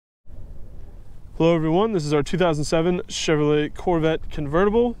Hello everyone, this is our 2007 Chevrolet Corvette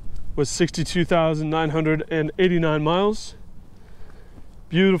Convertible with 62,989 miles.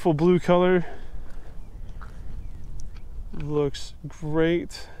 Beautiful blue color. Looks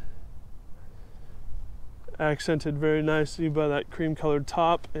great. Accented very nicely by that cream colored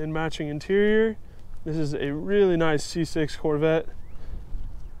top and matching interior. This is a really nice C6 Corvette.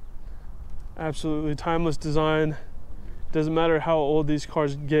 Absolutely timeless design. Doesn't matter how old these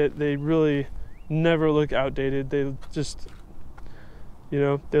cars get, they really never look outdated. They just, you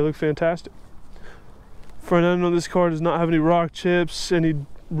know, they look fantastic. Front end on this car does not have any rock chips, any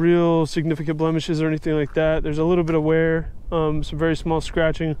real significant blemishes or anything like that. There's a little bit of wear, some very small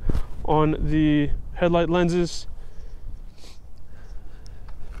scratching on the headlight lenses.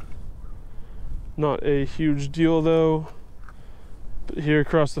 Not a huge deal though. But here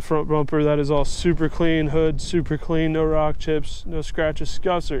across the front bumper, that is all super clean. Hood super clean, no rock chips, no scratches,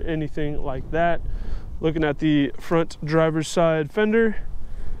 scuffs, or anything like that. Looking at the front driver's side fender,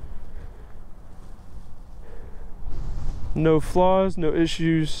 no flaws, no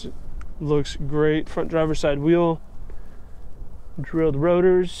issues, looks great. Front driver's side wheel, drilled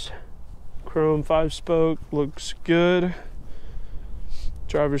rotors, chrome 5-spoke, looks good.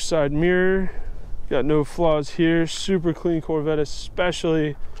 Driver's side mirror, got no flaws here. Super clean Corvette,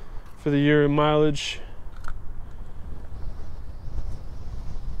 especially for the year and mileage.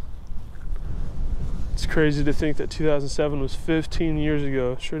 It's crazy to think that 2007 was 15 years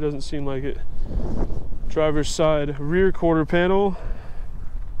ago. Sure doesn't seem like it. Driver's side rear quarter panel,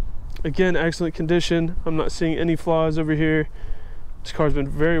 again, excellent condition. I'm not seeing any flaws over here. This car's been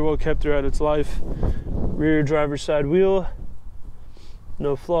very well kept throughout its life. Rear driver's side wheel,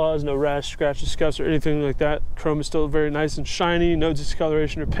 no flaws, no rash, scratches, scuffs, or anything like that. Chrome is still very nice and shiny, no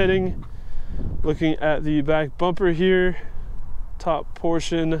discoloration or pitting. Looking at the back bumper here, top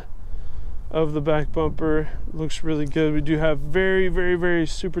portion of the back bumper looks really good. We do have very, very, very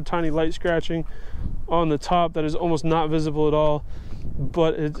super tiny light scratching on the top that is almost not visible at all,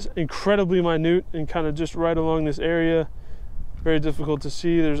 but it's incredibly minute and kind of just right along this area. Very difficult to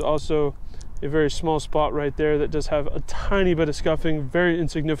see. There's also a very small spot right there that does have a tiny bit of scuffing, very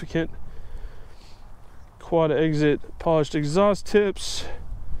insignificant. Quad exit polished exhaust tips,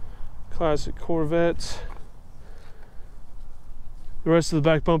 classic Corvette. The rest of the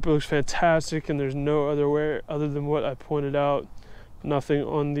back bumper looks fantastic, and there's no other wear other than what I pointed out. Nothing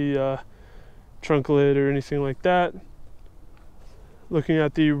on the trunk lid or anything like that. Looking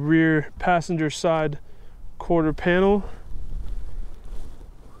at the rear passenger side quarter panel,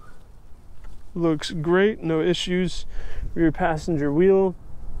 looks great, no issues. Rear passenger wheel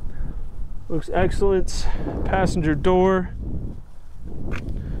looks excellent. Passenger door,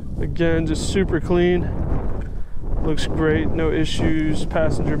 again, just super clean, looks great, no issues.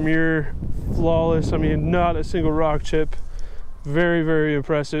 Passenger mirror, flawless. I mean, not a single rock chip. Very, very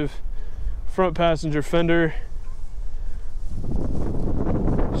impressive. Front passenger fender,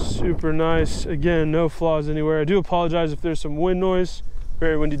 super nice. Again, no flaws anywhere. I do apologize if there's some wind noise.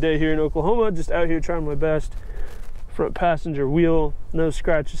 Very windy day here in Oklahoma, just out here trying my best. Front passenger wheel, no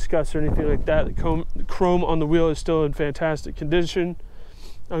scratches, scuffs, or anything like that. The chrome on the wheel is still in fantastic condition.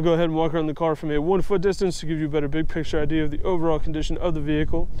 I'll go ahead and walk around the car from a 1-foot distance to give you a better big picture idea of the overall condition of the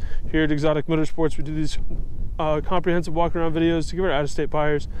vehicle. Here at Exotic Motorsports, we do these comprehensive walk around videos to give our out-of-state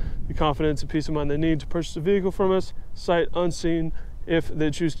buyers the confidence and peace of mind they need to purchase a vehicle from us, sight unseen, if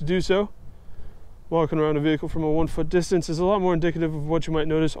they choose to do so. Walking around a vehicle from a 1-foot distance is a lot more indicative of what you might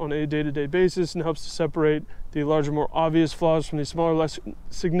notice on a day-to-day basis, and helps to separate the larger, more obvious flaws from the smaller, less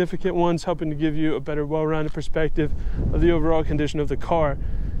significant ones, helping to give you a better, well-rounded perspective of the overall condition of the car.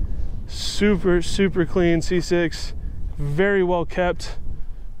 Super, super clean C6, very well kept.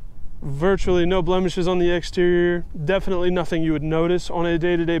 Virtually no blemishes on the exterior. Definitely nothing you would notice on a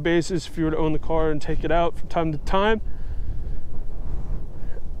day-to-day basis if you were to own the car and take it out from time to time.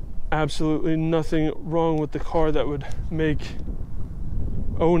 Absolutely nothing wrong with the car that would make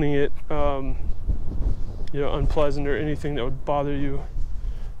owning it unpleasant or anything that would bother you,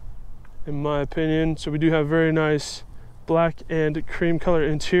 in my opinion. So we do have very nice black and cream color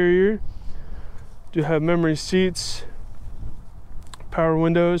interior. Do have memory seats, power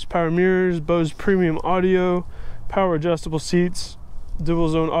windows, power mirrors, Bose premium audio, power adjustable seats, dual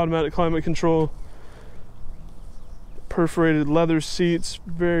zone automatic climate control, perforated leather seats,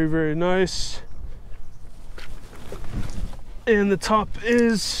 very, very nice. And the top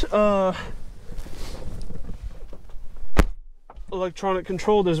is electronic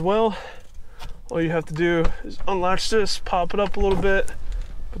controlled as well. All you have to do is unlatch this, pop it up a little bit,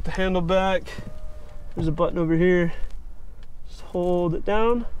 put the handle back. There's a button over here. Just hold it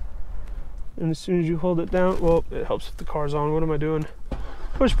down And as soon as you hold it down, well, it helps if the car's on. What am I doing?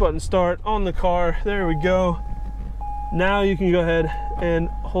 Push button start on the car. There we go. Now you can go ahead and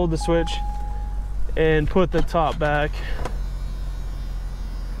hold the switch and put the top back.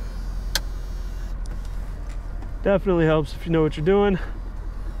 Definitely helps if you know what you're doing.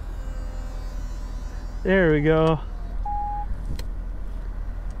 There we go.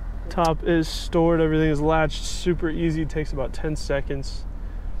 Top is stored, everything is latched, super easy, takes about 10 seconds.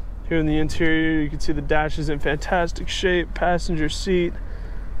 Here in the interior, you can see the dash is in fantastic shape. Passenger seat,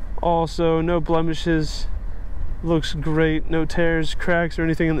 also no blemishes, looks great, no tears, cracks, or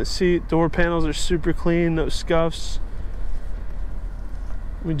anything in the seat. Door panels are super clean, no scuffs.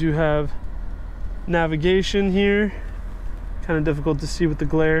 We do have navigation here, kind of difficult to see with the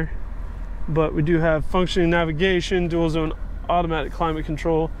glare, but we do have functioning navigation, dual zone automatic climate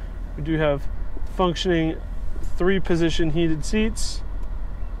control. We do have functioning 3-position heated seats,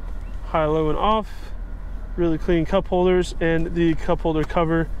 high, low, and off, really clean cup holders, and the cup holder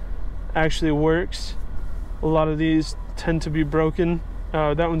cover actually works. A lot of these tend to be broken.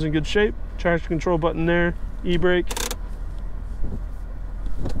 That one's in good shape. Traction control button there, e-brake.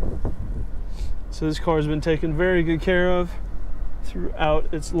 So this car has been taken very good care of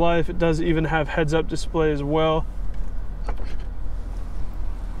throughout its life. It does even have heads-up display as well.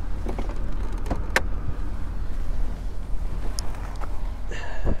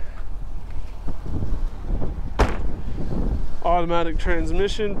 Automatic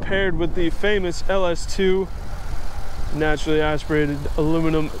transmission paired with the famous LS2 naturally aspirated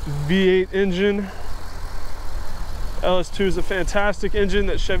aluminum V8 engine. LS2 is a fantastic engine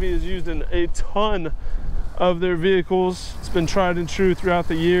that Chevy has used in a ton of their vehicles. It's been tried and true throughout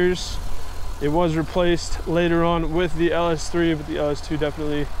the years. It was replaced later on with the LS3, but the LS2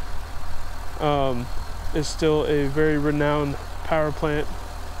 definitely is still a very renowned power plant.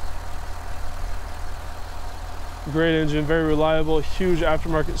 Great engine, very reliable, huge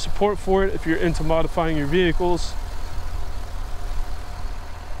aftermarket support for it if you're into modifying your vehicles.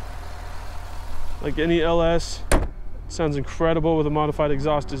 Like any LS, sounds incredible with a modified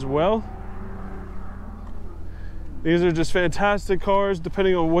exhaust as well. These are just fantastic cars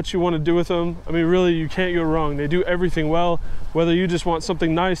depending on what you want to do with them. I mean, really, you can't go wrong. They do everything well, whether you just want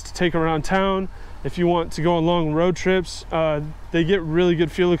something nice to take around town, if you want to go on long road trips. They get really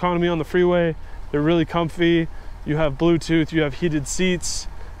good fuel economy on the freeway. They're really comfy. You have Bluetooth, you have heated seats,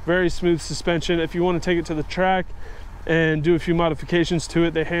 very smooth suspension. If you want to take it to the track and do a few modifications to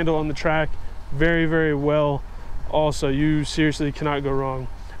it, they handle on the track very, very well. Also, you seriously cannot go wrong.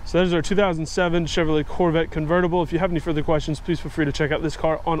 So that is our 2007 Chevrolet Corvette Convertible. If you have any further questions, please feel free to check out this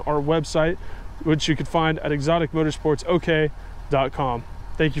car on our website, which you can find at exoticmotorsportsok.com.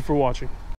 Thank you for watching.